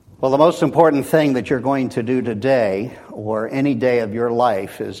Well, the most important thing that you're going to do today or any day of your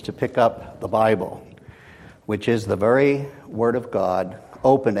life is to pick up the Bible, which is the very Word of God.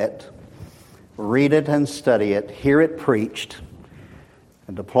 Open it, read it and study it, hear it preached,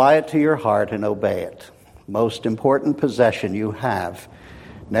 and apply it to your heart and obey it. Most important possession you have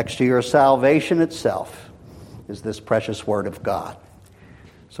next to your salvation itself is this precious Word of God.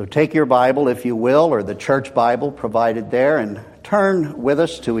 So take your Bible, if you will, or the church Bible provided there, and turn with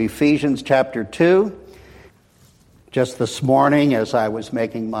us to Ephesians chapter 2. Just this morning, as I was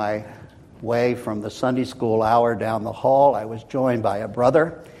making my way from the Sunday school hour down the hall, I was joined by a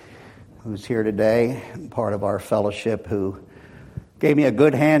brother who's here today, part of our fellowship, who gave me a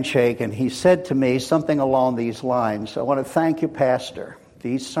good handshake, and he said to me something along these lines: I want to thank you, Pastor.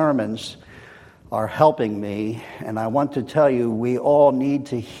 These sermons are helping me, and I want to tell you we all need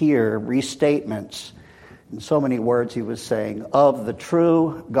to hear restatements, in so many words he was saying, of the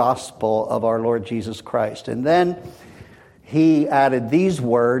true gospel of our Lord Jesus Christ. And then he added these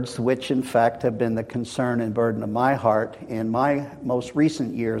words, which in fact have been the concern and burden of my heart in my most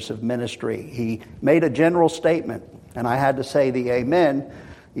recent years of ministry. He made a general statement, and I had to say the amen,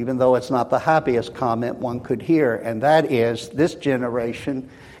 even though it's not the happiest comment one could hear, and that is, this generation,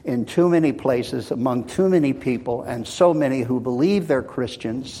 in too many places, among too many people, and so many who believe they're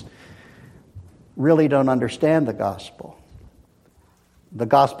Christians, really don't understand the gospel. The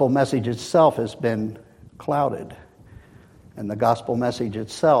gospel message itself has been clouded. And the gospel message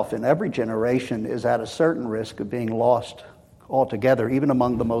itself in every generation is at a certain risk of being lost altogether, even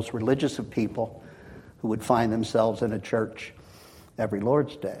among the most religious of people who would find themselves in a church every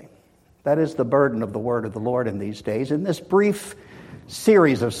Lord's Day. That is the burden of the word of the Lord in these days. In this brief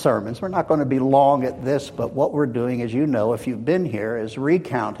series of sermons, we're not going to be long at this, but what we're doing, as you know, if you've been here, is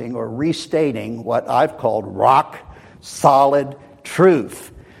recounting or restating what I've called rock solid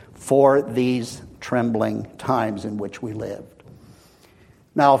truth for these trembling times in which we lived.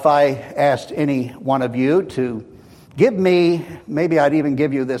 Now, if I asked any one of you to give me, maybe I'd even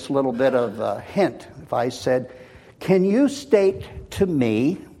give you this little bit of a hint. If I said, can you state to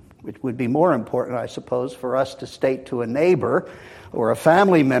me, which would be more important, I suppose, for us to state to a neighbor or a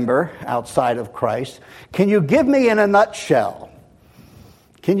family member outside of Christ, can you give me in a nutshell?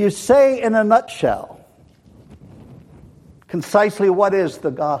 Can you say in a nutshell concisely what is the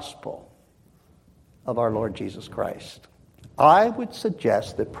gospel of our Lord Jesus Christ? I would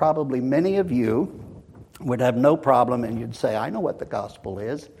suggest that probably many of you would have no problem, and you'd say, I know what the gospel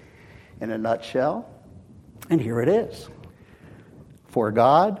is in a nutshell, and here it is. For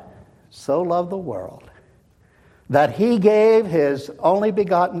God so loved the world that he gave his only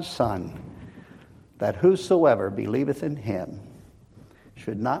begotten Son, that whosoever believeth in him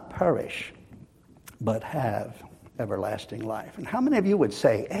should not perish, but have everlasting life. And how many of you would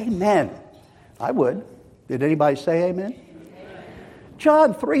say, amen? I would. Did anybody say amen? Amen.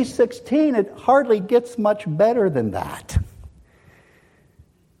 John 3:16, it hardly gets much better than that.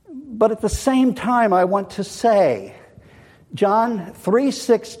 But at the same time, I want to say, John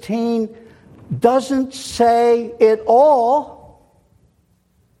 3:16 doesn't say it all.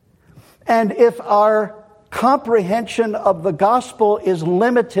 And if our comprehension of the gospel is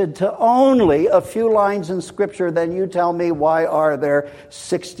limited to only a few lines in Scripture, then you tell me, why are there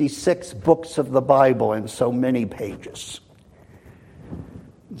 66 books of the Bible and so many pages?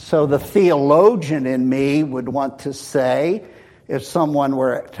 So the theologian in me would want to say, if someone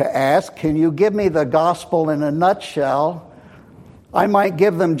were to ask, can you give me the gospel in a nutshell? I might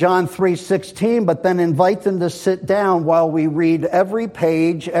give them John 3:16, but then invite them to sit down while we read every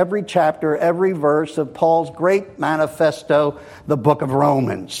page, every chapter, every verse of Paul's great manifesto, the book of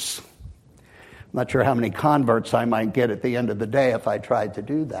Romans. I'm not sure how many converts I might get at the end of the day if I tried to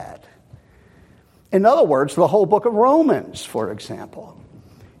do that. In other words, the whole book of Romans, for example,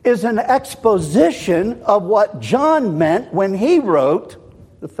 is an exposition of what John meant when he wrote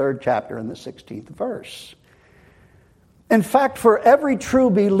the 3rd chapter and the 16th verse. In fact, for every true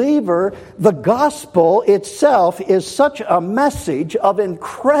believer, the gospel itself is such a message of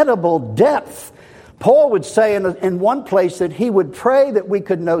incredible depth. Paul would say in one place that he would pray that we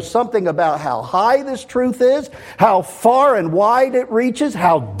could know something about how high this truth is, how far and wide it reaches,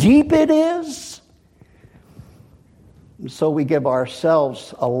 how deep it is. And so we give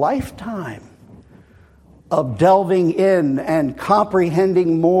ourselves a lifetime of delving in and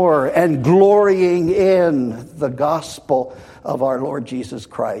comprehending more and glorying in the gospel of our Lord Jesus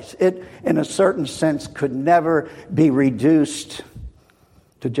Christ. It, in a certain sense, could never be reduced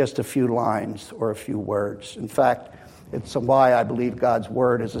to just a few lines or a few words. In fact, it's why I believe God's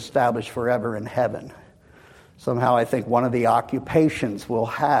word is established forever in heaven. Somehow I think one of the occupations we'll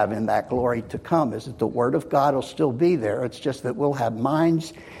have in that glory to come is that the Word of God will still be there. It's just that we'll have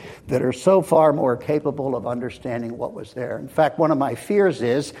minds that are so far more capable of understanding what was there. In fact, one of my fears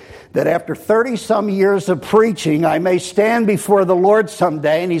is that after 30-some years of preaching, I may stand before the Lord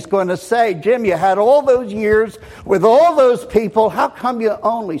someday and He's going to say, Jim, you had all those years with all those people. How come you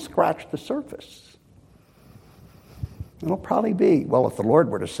only scratched the surface? It'll probably be, well, if the Lord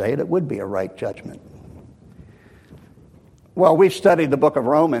were to say it, it would be a right judgment. Well, we've studied the book of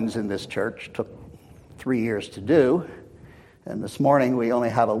Romans in this church. It took 3 years to do. And this morning we only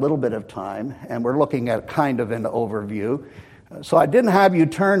have a little bit of time, and we're looking at kind of an overview. So I didn't have you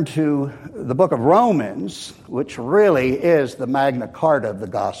turn to the book of Romans, which really is the Magna Carta of the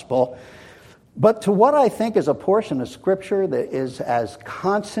gospel, but to what I think is a portion of Scripture that is as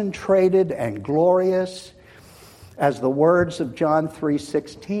concentrated and glorious as the words of John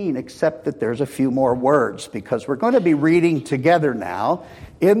 3:16, except that there's a few more words, because we're going to be reading together now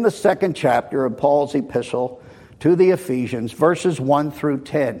in the second chapter of Paul's epistle to the Ephesians, verses 1 through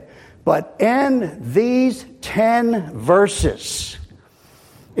 10. But in these 10 verses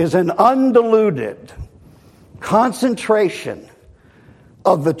is an undiluted concentration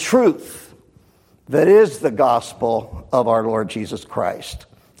of the truth that is the gospel of our Lord Jesus Christ.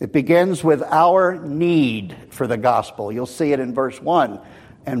 It begins with our need for the gospel. You'll see it in verse 1,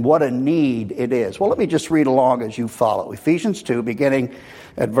 and what a need it is. Well, let me just read along as you follow. Ephesians 2, beginning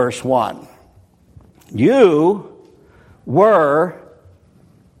at verse 1. You were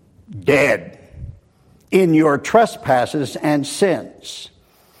dead in your trespasses and sins,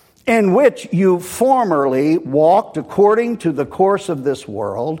 in which you formerly walked according to the course of this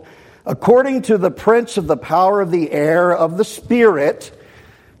world, according to the prince of the power of the air, of the Spirit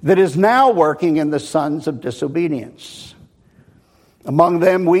that is now working in the sons of disobedience. Among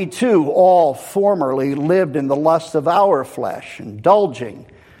them we too all formerly lived in the lusts of our flesh, indulging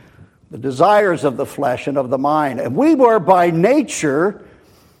the desires of the flesh and of the mind. And we were by nature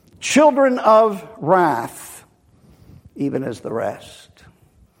children of wrath, even as the rest.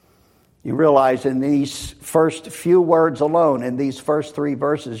 You realize in these first few words alone, in these first 3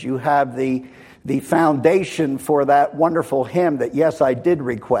 verses, you have the foundation for that wonderful hymn that, yes, I did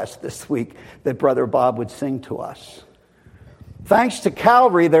request this week that Brother Bob would sing to us. Thanks to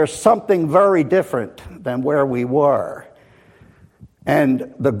Calvary, there's something very different than where we were.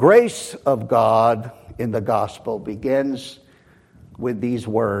 And the grace of God in the gospel begins with these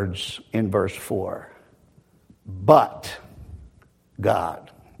words in verse 4. But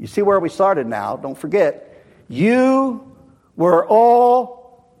God. You see where we started now. Don't forget. You were all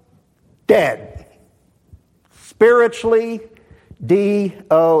dead. Spiritually,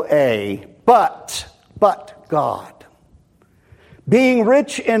 DOA. But God. Being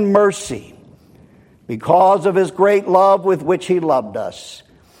rich in mercy, because of His great love with which He loved us,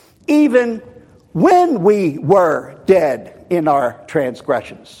 even when we were dead in our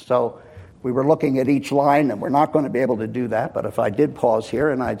transgressions. So we were looking at each line, and we're not going to be able to do that, but if I did pause here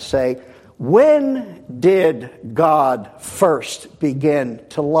and I'd say, when did God first begin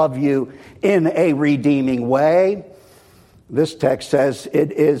to love you in a redeeming way? This text says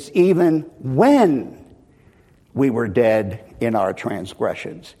it is even when we were dead in our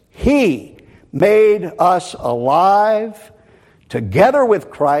transgressions. He made us alive together with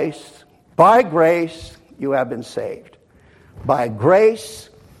Christ. By grace, you have been saved. By grace,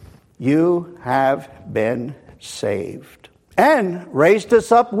 you have been saved. And raised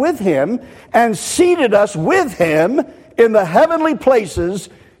us up with Him and seated us with Him in the heavenly places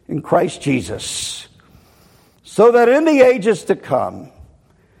in Christ Jesus, so that in the ages to come,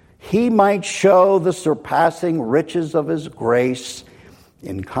 He might show the surpassing riches of His grace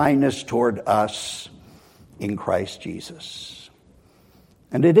in kindness toward us in Christ Jesus.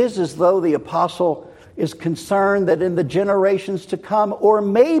 And it is as though the apostle is concerned that in the generations to come, or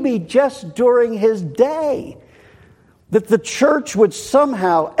maybe just during his day, that the church would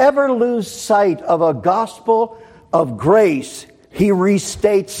somehow ever lose sight of a gospel of grace. He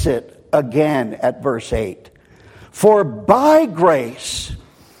restates it again at verse 8. For by grace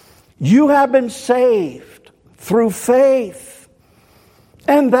you have been saved through faith,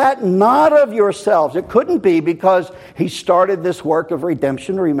 and that not of yourselves. It couldn't be, because He started this work of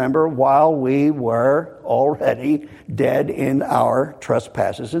redemption, remember, while we were already dead in our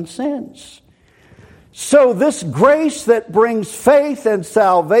trespasses and sins. So this grace that brings faith and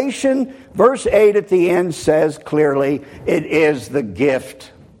salvation, verse 8 at the end says clearly, it is the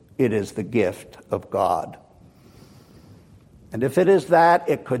gift. It is the gift of God. And if it is that,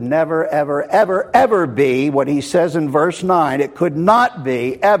 it could never, ever, ever, ever be what he says in verse 9. It could not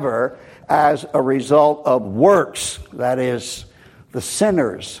be ever as a result of works, that is, the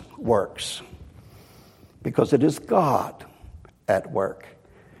sinner's works, because it is God at work.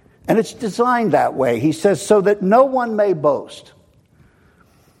 And it's designed that way. He says, so that no one may boast.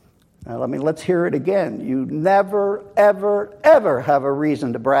 Now, let's hear it again. You never, ever, ever have a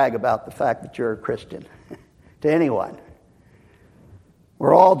reason to brag about the fact that you're a Christian to anyone.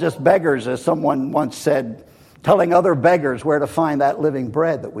 We're all just beggars, as someone once said, telling other beggars where to find that living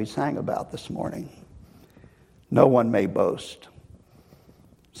bread that we sang about this morning. No one may boast.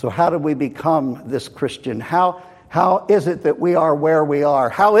 So how did we become this Christian? How is it that we are where we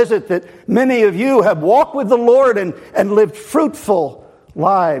are? How is it that many of you have walked with the Lord and lived fruitful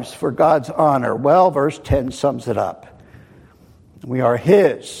lives for God's honor? Well, verse 10 sums it up. We are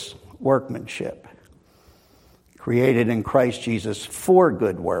His workmanship, created in Christ Jesus for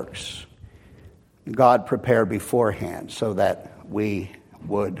good works, God prepared beforehand so that we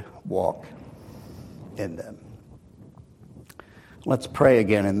would walk in them. Let's pray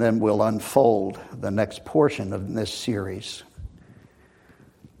again, and then we'll unfold the next portion of this series.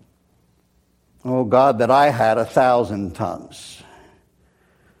 Oh God, that I had 1,000 tongues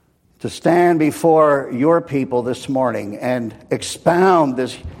to stand before your people this morning and expound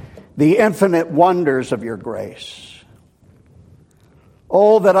the infinite wonders of your grace.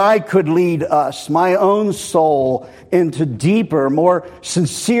 Oh, that I could lead us, my own soul, into deeper, more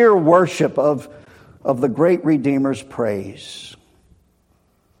sincere worship of the great Redeemer's praise,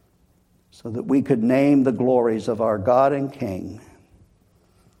 so that we could name the glories of our God and King,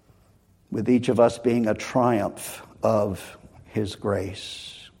 with each of us being a triumph of His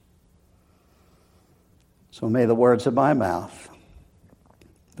grace. So may the words of my mouth,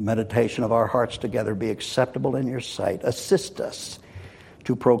 the meditation of our hearts together be acceptable in your sight. Assist us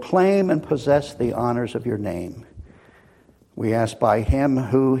to proclaim and possess the honors of your name. We ask by Him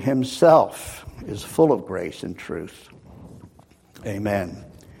who Himself is full of grace and truth. Amen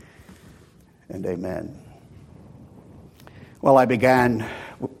and amen. Well, I began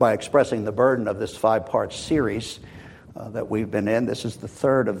by expressing the burden of this 5-part series that we've been in. This is the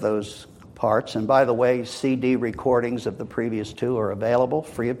third of those parts. And by the way, CD recordings of the previous 2 are available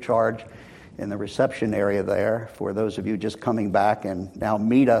free of charge in the reception area there for those of you just coming back and now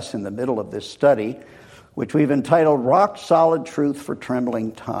meet us in the middle of this study, which we've entitled Rock Solid Truth for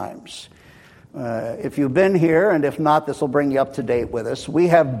Trembling Times. If you've been here, and if not, this will bring you up to date with us. We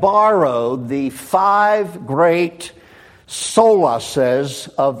have borrowed the 5 great solaces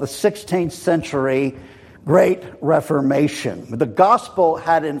of the 16th century Great Reformation. The gospel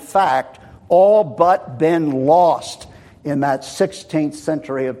had, in fact, all but been lost in that 16th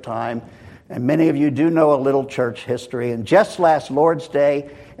century of time. And many of you do know a little church history. And just last Lord's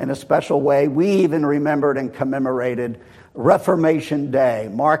Day, in a special way, we even remembered and commemorated Reformation Day,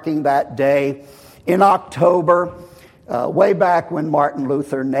 marking that day in October, way back when Martin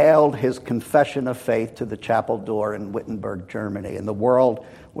Luther nailed his confession of faith to the chapel door in Wittenberg, Germany. And the world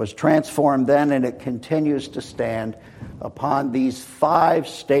was transformed then, and it continues to stand upon these 5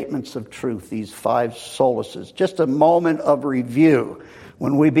 statements of truth, these 5 solaces. Just a moment of review.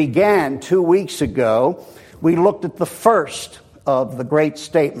 When we began 2 weeks ago, we looked at the first of the great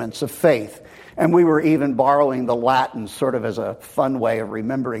statements of faith. And we were even borrowing the Latin sort of as a fun way of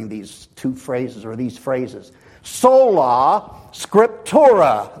remembering these 2 phrases or these phrases. Sola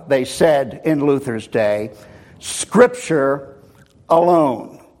scriptura, they said in Luther's day. Scripture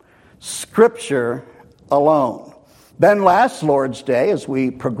alone. Scripture alone. Then last Lord's Day, as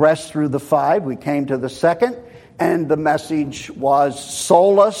we progressed through the 5, we came to the second, and the message was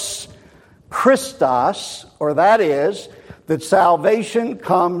solus Christus, or that is, that salvation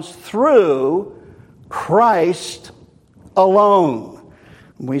comes through Christ alone.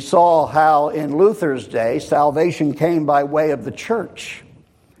 We saw how in Luther's day, salvation came by way of the church.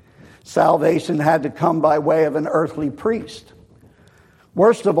 Salvation had to come by way of an earthly priest.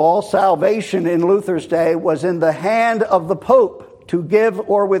 Worst of all, salvation in Luther's day was in the hand of the Pope to give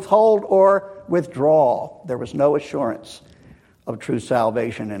or withhold or withdraw. There was no assurance of true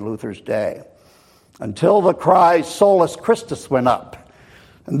salvation in Luther's day until the cry Solus Christus went up.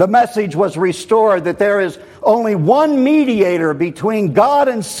 And the message was restored that there is only one mediator between God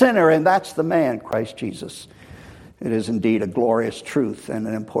and sinner, and that's the man, Christ Jesus. It is indeed a glorious truth and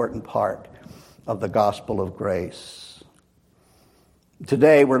an important part of the gospel of grace.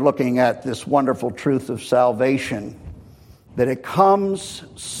 Today we're looking at this wonderful truth of salvation, that it comes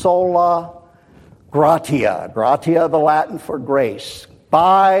sola gratia. Gratia, the Latin for grace.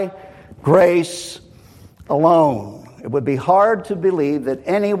 By grace alone. It would be hard to believe that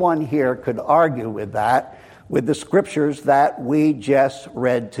anyone here could argue with that with the scriptures that we just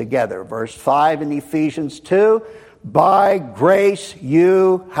read together. Verse 5 in Ephesians 2, by grace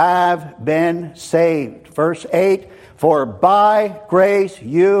you have been saved. Verse 8, for by grace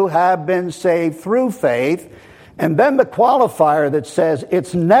you have been saved through faith. And then the qualifier that says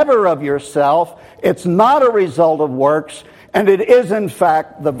it's never of yourself, it's not a result of works, and it is in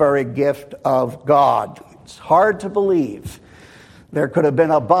fact the very gift of God. It's hard to believe there could have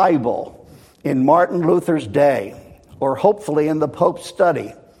been a Bible in Martin Luther's day, or hopefully in the Pope's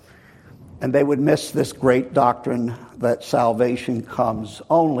study, and they would miss this great doctrine that salvation comes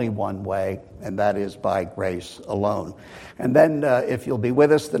only one way, and that is by grace alone. And then if you'll be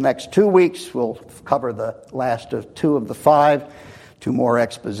with us the next 2 weeks, we'll cover the last of 2 of the 5, 2 more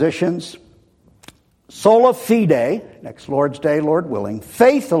expositions. Sola fide, next Lord's Day, Lord willing,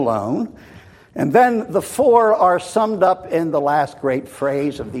 faith alone. And then the 4 are summed up in the last great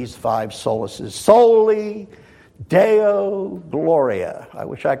phrase of these 5 solaces. Soli Deo Gloria. I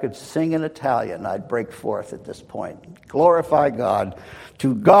wish I could sing in Italian. I'd break forth at this point. Glorify God.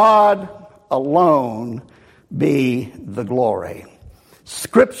 To God alone be the glory.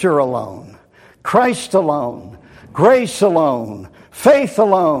 Scripture alone. Christ alone. Grace alone. Faith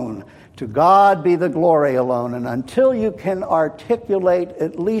alone. To God be the glory alone. And until you can articulate,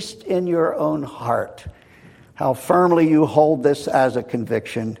 at least in your own heart, how firmly you hold this as a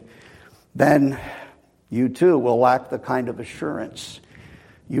conviction, then you too will lack the kind of assurance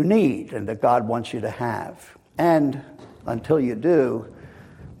you need and that God wants you to have. And until you do,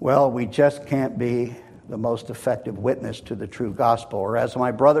 well, we just can't be the most effective witness to the true gospel. Or as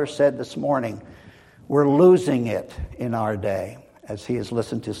my brother said this morning, we're losing it in our day, as he has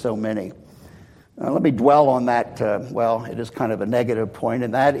listened to so many. Let me dwell on that, it is kind of a negative point,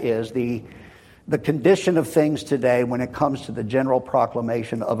 and that is the condition of things today when it comes to the general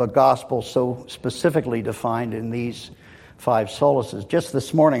proclamation of a gospel so specifically defined in these 5 solaces. Just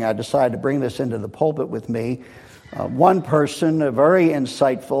this morning, I decided to bring this into the pulpit with me. One person, very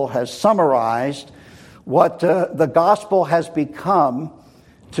insightful, has summarized what the gospel has become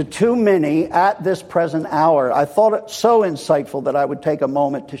to too many at this present hour. I thought it so insightful that I would take a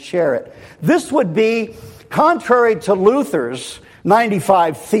moment to share it. This would be contrary to Luther's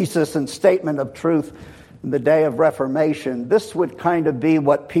 95 thesis and statement of truth in the day of Reformation. This would kind of be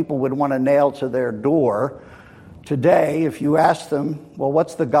what people would want to nail to their door today if you ask them, well,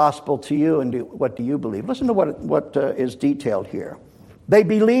 what's the gospel to you and what do you believe? Listen to what is detailed here. They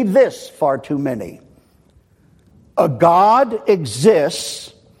believe this, far too many. A God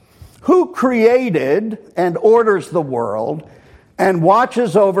exists who created and orders the world and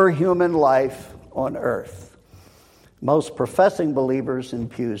watches over human life on earth. Most professing believers in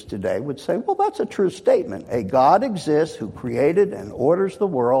pews today would say, well, that's a true statement. A God exists who created and orders the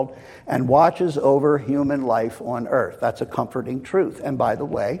world and watches over human life on earth. That's a comforting truth. And by the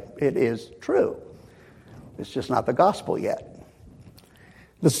way, it is true. It's just not the gospel yet.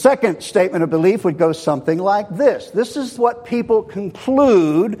 The second statement of belief would go something like this. This is what people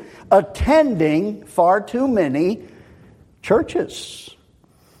conclude attending far too many churches.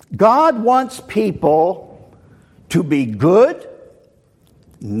 God wants people to be good,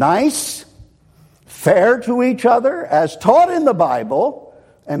 nice, fair to each other, as taught in the Bible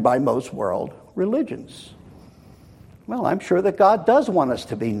and by most world religions. Well, I'm sure that God does want us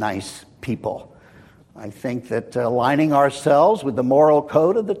to be nice people. I think that aligning ourselves with the moral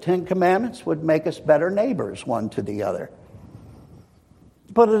code of the 10 Commandments would make us better neighbors one to the other.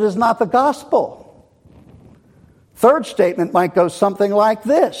 But it is not the gospel. Third statement might go something like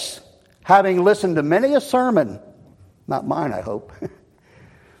this. Having listened to many a sermon, not mine, I hope,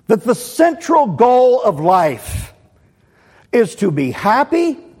 that the central goal of life is to be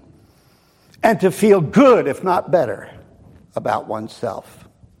happy and to feel good, if not better, about oneself.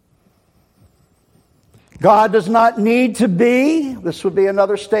 God does not need to be, this would be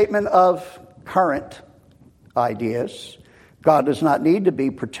another statement of current ideas, God does not need to be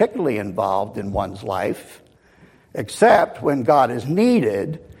particularly involved in one's life, except when God is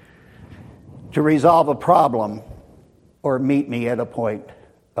needed to resolve a problem or meet me at a point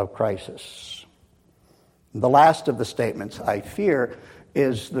of crisis. The last of the statements, I fear,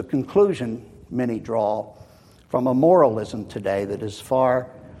 is the conclusion many draw from a moralism today that is far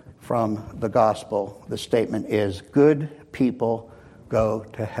from the gospel. The statement is, good people go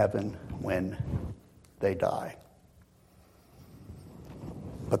to heaven when they die.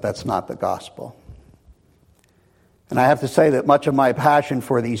 But that's not the gospel. And I have to say that much of my passion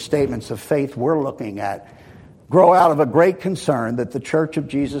for these statements of faith we're looking at grow out of a great concern that the Church of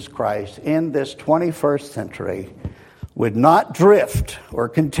Jesus Christ in this 21st century would not drift or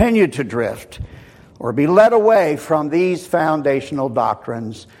continue to drift or be led away from these foundational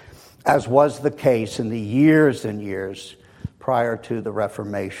doctrines, as was the case in the years and years prior to the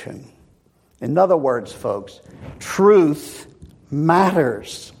Reformation. In other words, folks, truth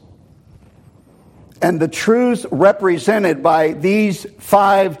matters. And the truths represented by these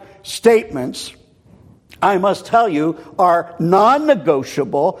 5 statements, I must tell you, are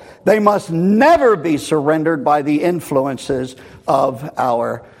non-negotiable. They must never be surrendered by the influences of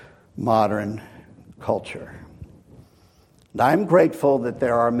our modern culture. And I'm grateful that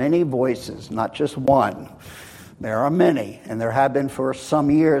there are many voices, not just one. There are many, and there have been for some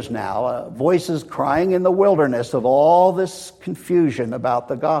years now, voices crying in the wilderness of all this confusion about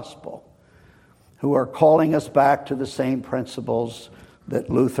the gospel, who are calling us back to the same principles that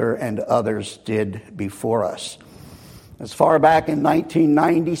Luther and others did before us. As far back in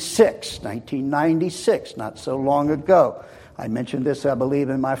 1996, not so long ago, I mentioned this, I believe,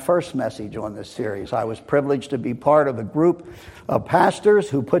 in my first message on this series. I was privileged to be part of a group of pastors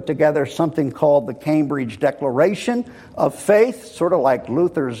who put together something called the Cambridge Declaration of Faith, sort of like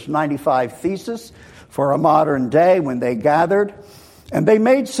Luther's 95 Thesis for a modern day when they gathered. And they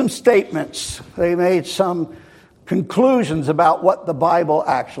made some statements. They made some conclusions about what the Bible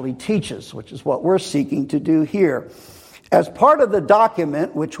actually teaches, which is what we're seeking to do here. As part of the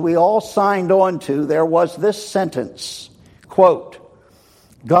document, which we all signed on to, there was this sentence, quote,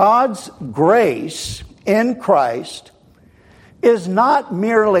 "God's grace in Christ is not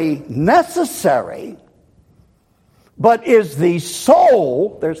merely necessary, but is the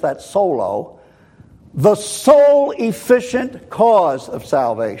sole," there's that solo, "the sole efficient cause of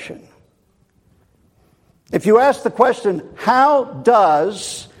salvation." If you ask the question, how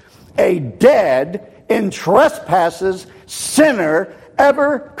does a dead, in trespasses sinner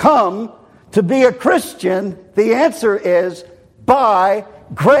ever come to be a Christian? The answer is by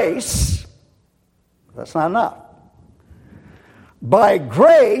grace. That's not enough. By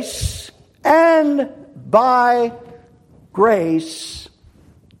grace and by grace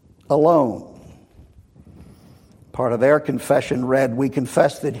alone. Part of their confession read, "We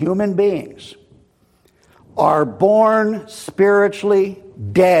confess that human beings are born spiritually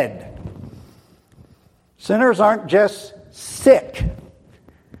dead." Sinners aren't just sick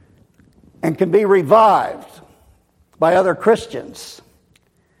and can be revived by other Christians.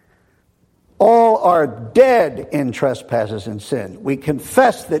 All are dead in trespasses and sin. We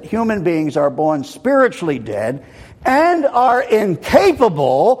confess that human beings are born spiritually dead and are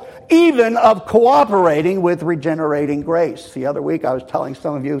incapable even of cooperating with regenerating grace. The other week I was telling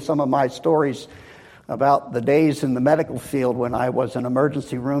some of you some of my stories about the days in the medical field when I was an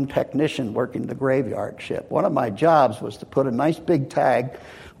emergency room technician working the graveyard ship. One of my jobs was to put a nice big tag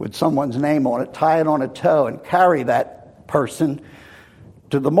with someone's name on it, tie it on a tow, and carry that person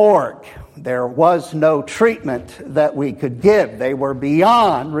to the morgue. There was no treatment that we could give. They were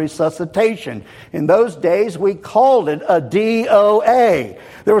beyond resuscitation. In those days, we called it a DOA.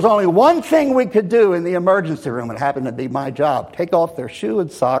 There was only one thing we could do in the emergency room. It happened to be my job. Take off their shoe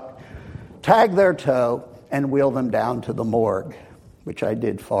and sock, tag their toe, and wheel them down to the morgue, which I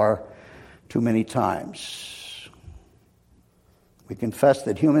did far too many times. We confess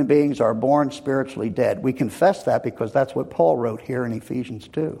that human beings are born spiritually dead. We confess that because that's what Paul wrote here in Ephesians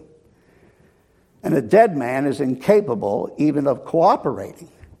 2. And a dead man is incapable even of cooperating.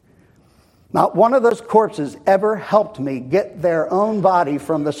 Not one of those corpses ever helped me get their own body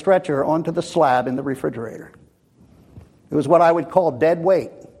from the stretcher onto the slab in the refrigerator. It was what I would call dead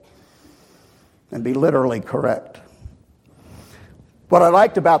weight, and be literally correct. What I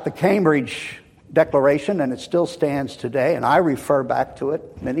liked about the Cambridge Declaration, and it still stands today, and I refer back to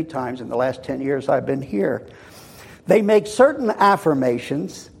it many times in the last 10 years I've been here, they make certain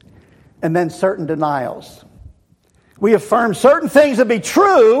affirmations and then certain denials. We affirm certain things to be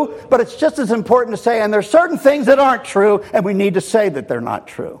true, but it's just as important to say, and there's certain things that aren't true, and we need to say that they're not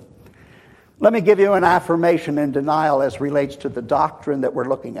true. Let me give you an affirmation and denial as relates to the doctrine that we're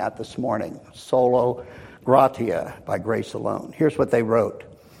looking at this morning, Sola Gratia, by grace alone. Here's what they wrote.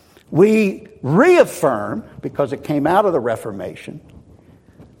 We reaffirm, because it came out of the Reformation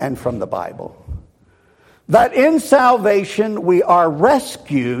and from the Bible, that in salvation we are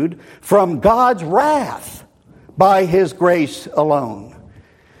rescued from God's wrath by His grace alone.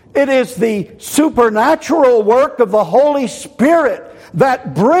 It is the supernatural work of the Holy Spirit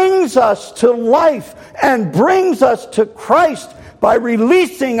that brings us to life and brings us to Christ by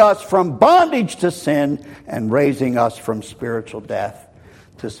releasing us from bondage to sin and raising us from spiritual death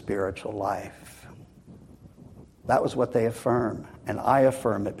to spiritual life. That was what they affirm, and I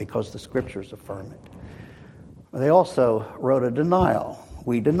affirm it because the Scriptures affirm it. They also wrote a denial.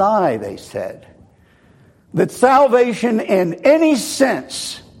 We deny, they said, that salvation in any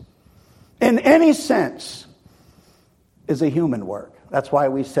sense, is a human work. That's why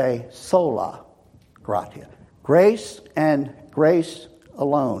we say sola gratia. Grace and grace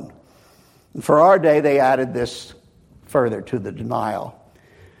alone. And for our day, they added this further to the denial.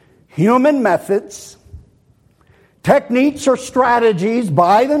 Human methods, techniques, or strategies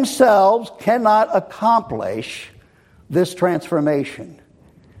by themselves cannot accomplish this transformation.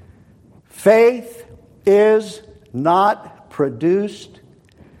 Faith is not produced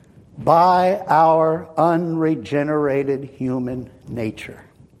by our unregenerated human nature.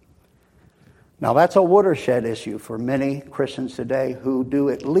 Now, that's a watershed issue for many Christians today who do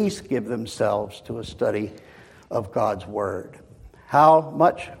at least give themselves to a study of God's Word. How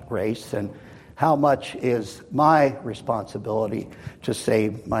much grace and how much is my responsibility to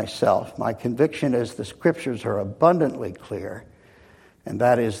save myself? My conviction is the Scriptures are abundantly clear, and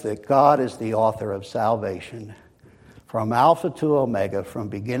that is that God is the author of salvation from Alpha to Omega, from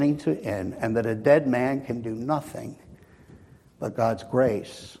beginning to end, and that a dead man can do nothing, but God's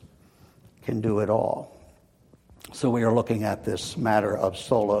grace can do it all. So we are looking at this matter of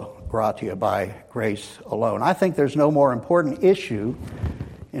sola gratia, by grace alone. I think there's no more important issue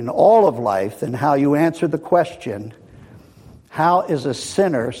in all of life than how you answer the question, how is a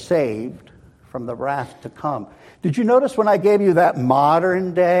sinner saved from the wrath to come? Did you notice when I gave you that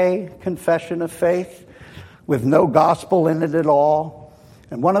modern day confession of faith with no gospel in it at all?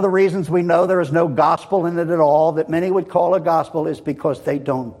 And one of the reasons we know there is no gospel in it at all, that many would call a gospel, is because they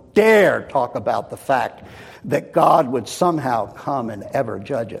don't dare talk about the fact that God would somehow come and ever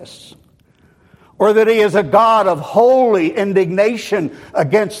judge us. Or that he is a God of holy indignation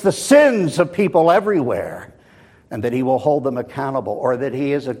against the sins of people everywhere, and that he will hold them accountable. Or that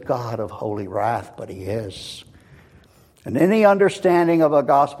he is a God of holy wrath, but he is. And any understanding of a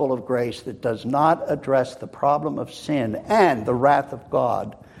gospel of grace that does not address the problem of sin and the wrath of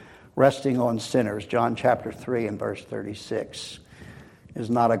God resting on sinners, John chapter 3 and verse 36,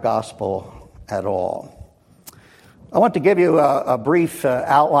 is not a gospel at all. I want to give you a brief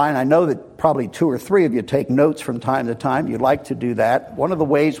outline. I know that probably 2 or 3 of you take notes from time to time. You'd like to do that. One of the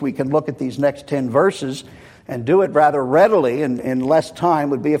ways we can look at these next 10 verses and do it rather readily and in less time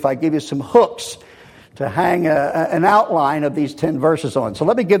would be if I give you some hooks to hang an outline of these 10 verses on. So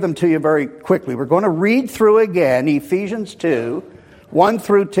let me give them to you very quickly. We're going to read through again Ephesians 2, 1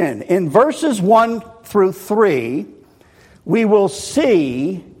 through 10. In verses 1 through 3, we will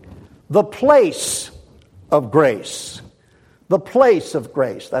see the place of grace. The place of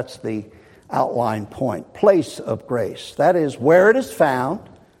grace. That's the outline point. Place of grace. That is where it is found,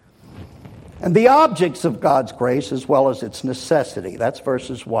 and the objects of God's grace as well as its necessity. That's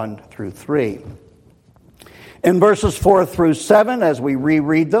verses 1 through 3. In verses 4 through 7, as we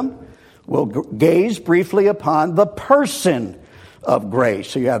reread them, we'll gaze briefly upon the person of grace.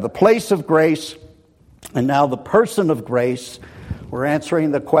 So you have the place of grace, and now the person of grace. We're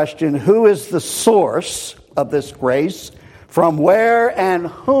answering the question, who is the source of this grace? From where and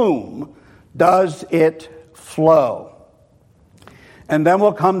whom does it flow? And then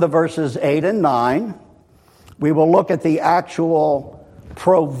we'll come to verses 8 and 9. We will look at the actual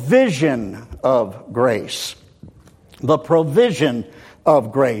provision of grace. The provision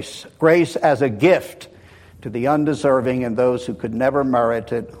of grace. Grace as a gift to the undeserving and those who could never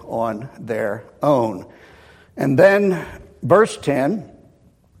merit it on their own. And then verse 10,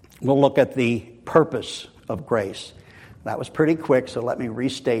 we'll look at the purpose of grace. That was pretty quick, so let me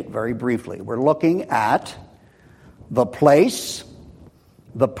restate very briefly. We're looking at the place,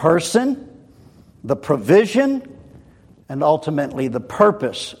 the person, the provision, and ultimately the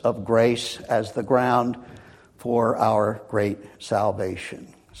purpose of grace as the ground for our great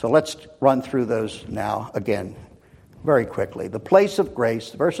salvation. So let's run through those now again very quickly. The place of grace,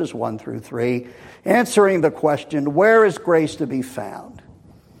 verses 1 through 3, answering the question, where is grace to be found?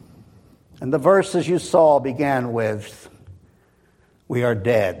 And the verse, as you saw, began with, we are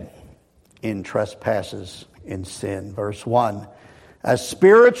dead in trespasses, in sin. Verse 1, as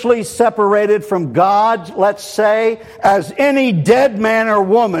spiritually separated from God, let's say, as any dead man or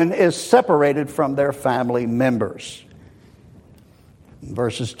woman is separated from their family members.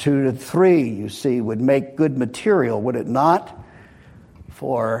 Verses 2 to 3, you see, would make good material, would it not,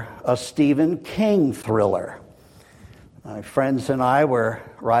 for a Stephen King thriller. My friends and I were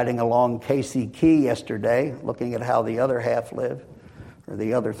riding along Casey Key yesterday, looking at how the other half live, or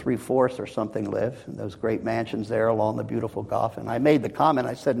the other 3/4 or something live, in those great mansions there along the beautiful Gulf. And I made the comment,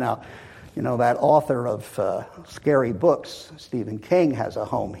 I said, now, you know, that author of scary books, Stephen King, has a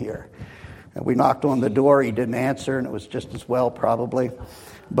home here. And we knocked on the door. He didn't answer, and it was just as well, probably.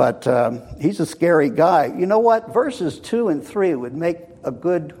 But he's a scary guy. You know what? Verses 2 and 3 would make a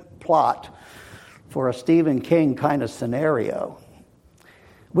good plot for a Stephen King kind of scenario.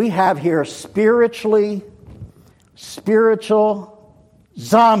 We have here spiritual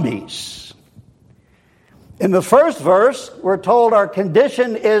zombies. In the first verse, we're told our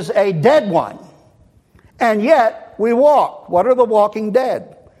condition is a dead one. And yet, we walk. What are the walking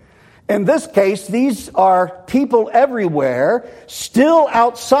dead? In this case, these are people everywhere, still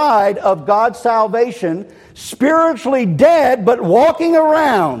outside of God's salvation, spiritually dead, but walking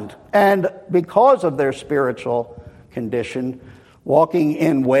around. And because of their spiritual condition, walking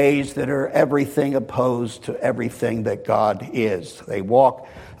in ways that are everything opposed to everything that God is. They walk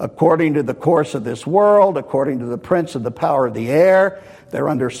according to the course of this world, according to the prince of the power of the air. They're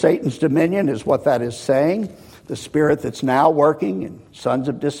under Satan's dominion, is what that is saying. The spirit that's now working in sons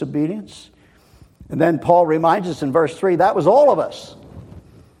of disobedience. And then Paul reminds us in verse 3, that was all of us.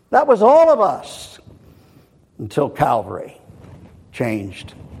 That was all of us. Until Calvary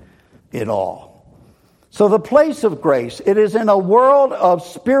changed it all. So the place of grace, it is in a world of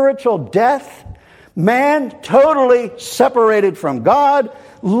spiritual death, man totally separated from God,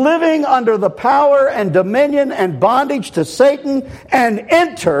 living under the power and dominion and bondage to Satan, and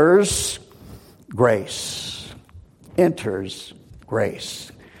enters grace. Enters grace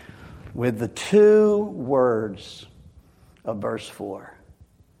with the two words of verse 4.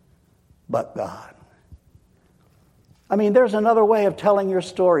 But God. I mean, there's another way of telling your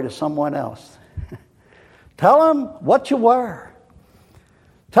story to someone else. Tell them what you were.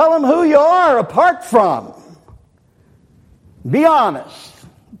 Tell them who you are apart from. Be honest.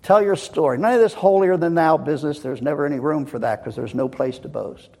 Tell your story. None of this holier than thou business. There's never any room for that because there's no place to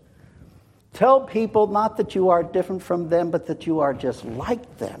boast. Tell people not that you are different from them, but that you are just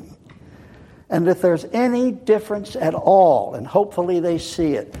like them. And if there's any difference at all, and hopefully they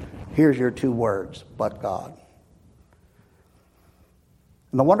see it, here's your two words, but God.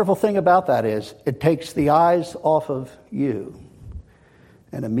 And the wonderful thing about that is it takes the eyes off of you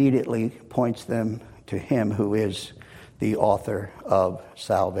and immediately points them to him who is the author of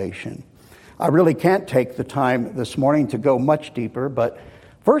salvation. I really can't take the time this morning to go much deeper, but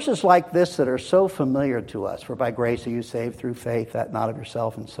verses like this that are so familiar to us, for by grace are you saved through faith, that not of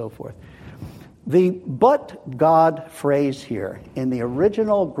yourself, and so forth. The but God phrase here in the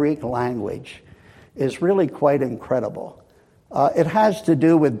original Greek language is really quite incredible. It has to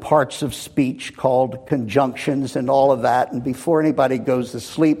do with parts of speech called conjunctions and all of that. And before anybody goes to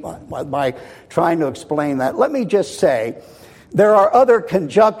sleep by trying to explain that, let me just say there are other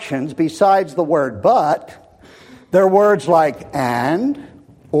conjunctions besides the word but. There are words like and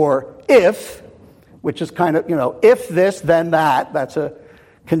or if, which is kind of, if this, then that. That's a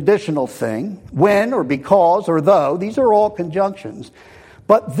conditional thing. When or because or though. These are all conjunctions.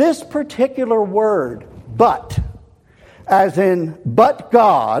 But this particular word, but, as in, but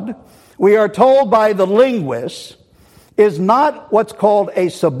God, we are told by the linguists, is not what's called a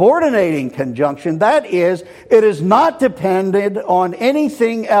subordinating conjunction. That is, it is not dependent on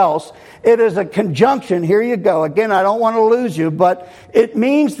anything else. It is a conjunction. Here you go. Again, I don't want to lose you, but it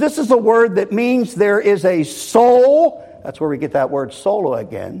means, this is a word that means there is a soul. That's where we get that word solo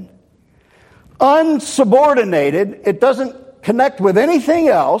again. Unsubordinated. It doesn't connect with anything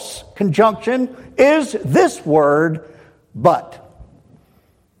else. Conjunction is this word, but.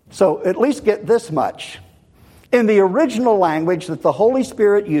 So at least get this much. In the original language that the Holy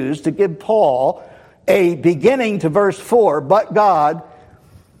Spirit used to give Paul a beginning to verse 4, but God,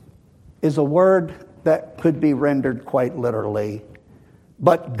 is a word that could be rendered quite literally.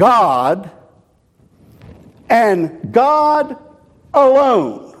 But God, and God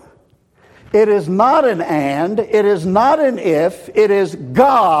alone. It is not an and, it is not an if, it is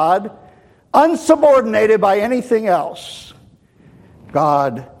God, unsubordinated by anything else.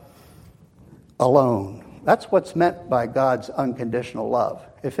 God alone. That's what's meant by God's unconditional love.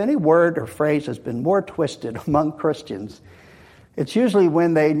 If any word or phrase has been more twisted among Christians, it's usually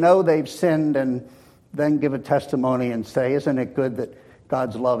when they know they've sinned and then give a testimony and say, isn't it good that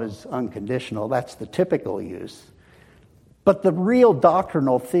God's love is unconditional? That's the typical use. But the real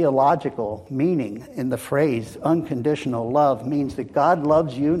doctrinal, theological meaning in the phrase unconditional love means that God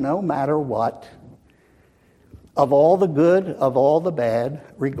loves you no matter what, of all the good, of all the bad,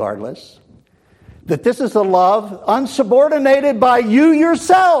 regardless. That this is a love unsubordinated by you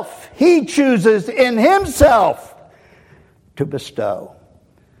yourself. He chooses in himself to bestow.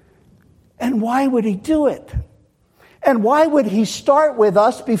 And why would he do it? And why would he start with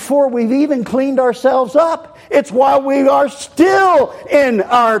us before we've even cleaned ourselves up? It's while we are still in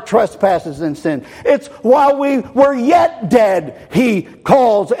our trespasses and sin. It's while we were yet dead, he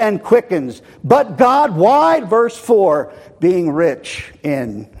calls and quickens. But God, why? Verse 4, being rich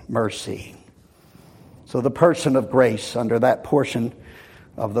in mercy. So the person of grace under that portion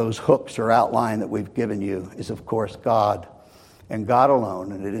of those hooks or outline that we've given you is, of course, God and God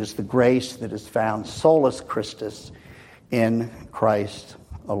alone. And it is the grace that is found solus Christus in Christ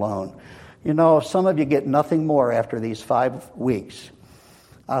alone. You know, if some of you get nothing more after these 5 weeks,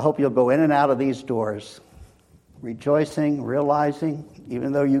 I hope you'll go in and out of these doors rejoicing, realizing,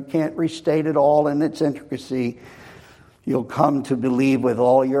 even though you can't restate it all in its intricacy, you'll come to believe with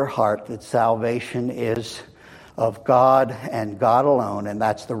all your heart that salvation is of God and God alone, and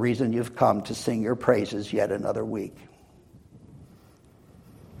that's the reason you've come to sing your praises yet another week.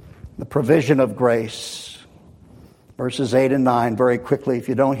 The provision of grace. Verses 8 and 9, very quickly, if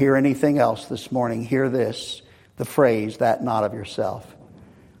you don't hear anything else this morning, hear this, the phrase, that not of yourself.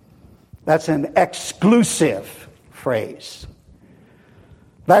 That's an exclusive phrase.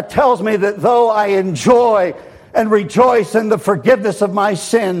 That tells me that though I enjoy and rejoice in the forgiveness of my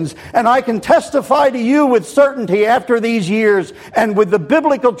sins, and I can testify to you with certainty after these years, and with the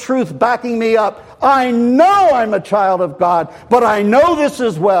biblical truth backing me up, I know I'm a child of God, but I know this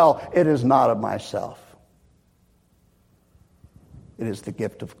as well, it is not of myself. It is the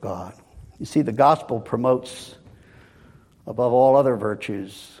gift of God. You see, the gospel promotes, above all other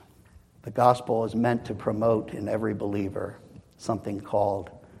virtues, the gospel is meant to promote in every believer something called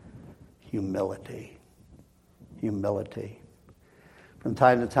humility. Humility. From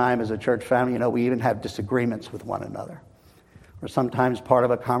time to time as a church family, you know, we even have disagreements with one another. Or sometimes part of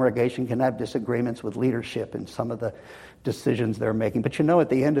a congregation can have disagreements with leadership in some of the decisions they're making. But you know, at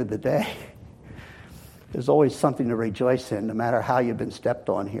the end of the day, there's always something to rejoice in, no matter how you've been stepped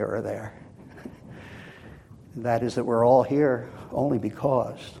on here or there. That is that we're all here only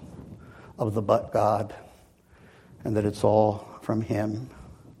because of the but God, and that it's all from him,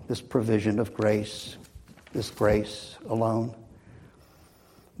 this provision of grace, this grace alone.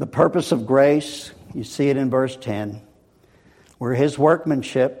 The purpose of grace, you see it in verse 10. We're his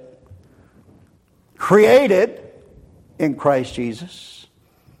workmanship, created in Christ Jesus.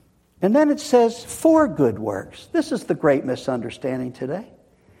 And then it says, for good works. This is the great misunderstanding today.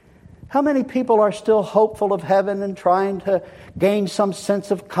 How many people are still hopeful of heaven and trying to gain some sense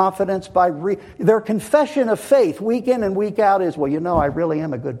of confidence by their confession of faith week in and week out is, well, you know, I really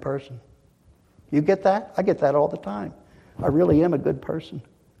am a good person. You get that? I get that all the time. I really am a good person.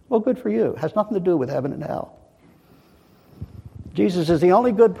 Well, good for you. It has nothing to do with heaven and hell. Jesus is the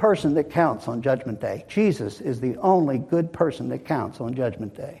only good person that counts on Judgment Day. Jesus is the only good person that counts on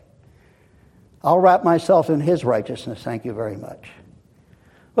Judgment Day. I'll wrap myself in his righteousness, thank you very much.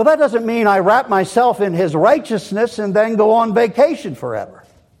 Well, that doesn't mean I wrap myself in his righteousness and then go on vacation forever.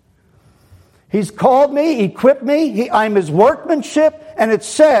 He's called me, equipped me, I'm his workmanship, and it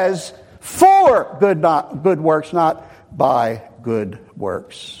says, for good works, not by good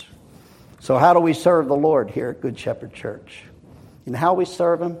works. So how do we serve the Lord here at Good Shepherd Church? And how we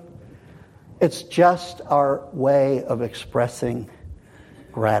serve him? It's just our way of expressing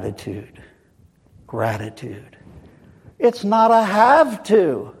gratitude. Gratitude. It's not a have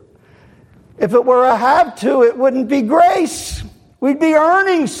to. If it were a have to, it wouldn't be grace. We'd be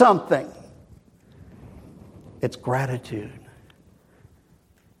earning something. It's gratitude.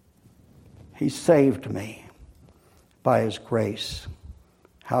 He saved me by his grace.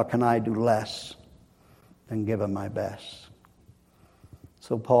 How can I do less than give him my best?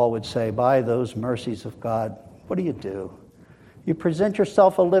 So Paul would say, by those mercies of God, what do? You present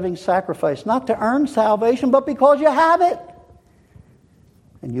yourself a living sacrifice, not to earn salvation, but because you have it.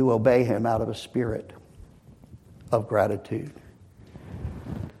 And you obey him out of a spirit of gratitude.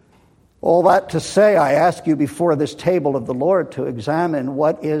 All that to say, I ask you before this table of the Lord to examine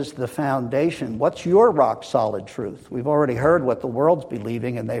what is the foundation. What's your rock solid truth? We've already heard what the world's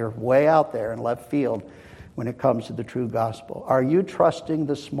believing, and they are way out there in left field when it comes to the true gospel. Are you trusting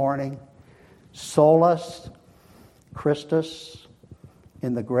this morning solus Christus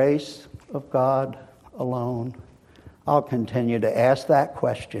in the grace of God alone? I'll continue to ask that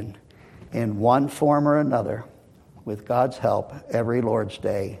question in one form or another with God's help every Lord's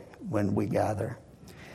Day when we gather.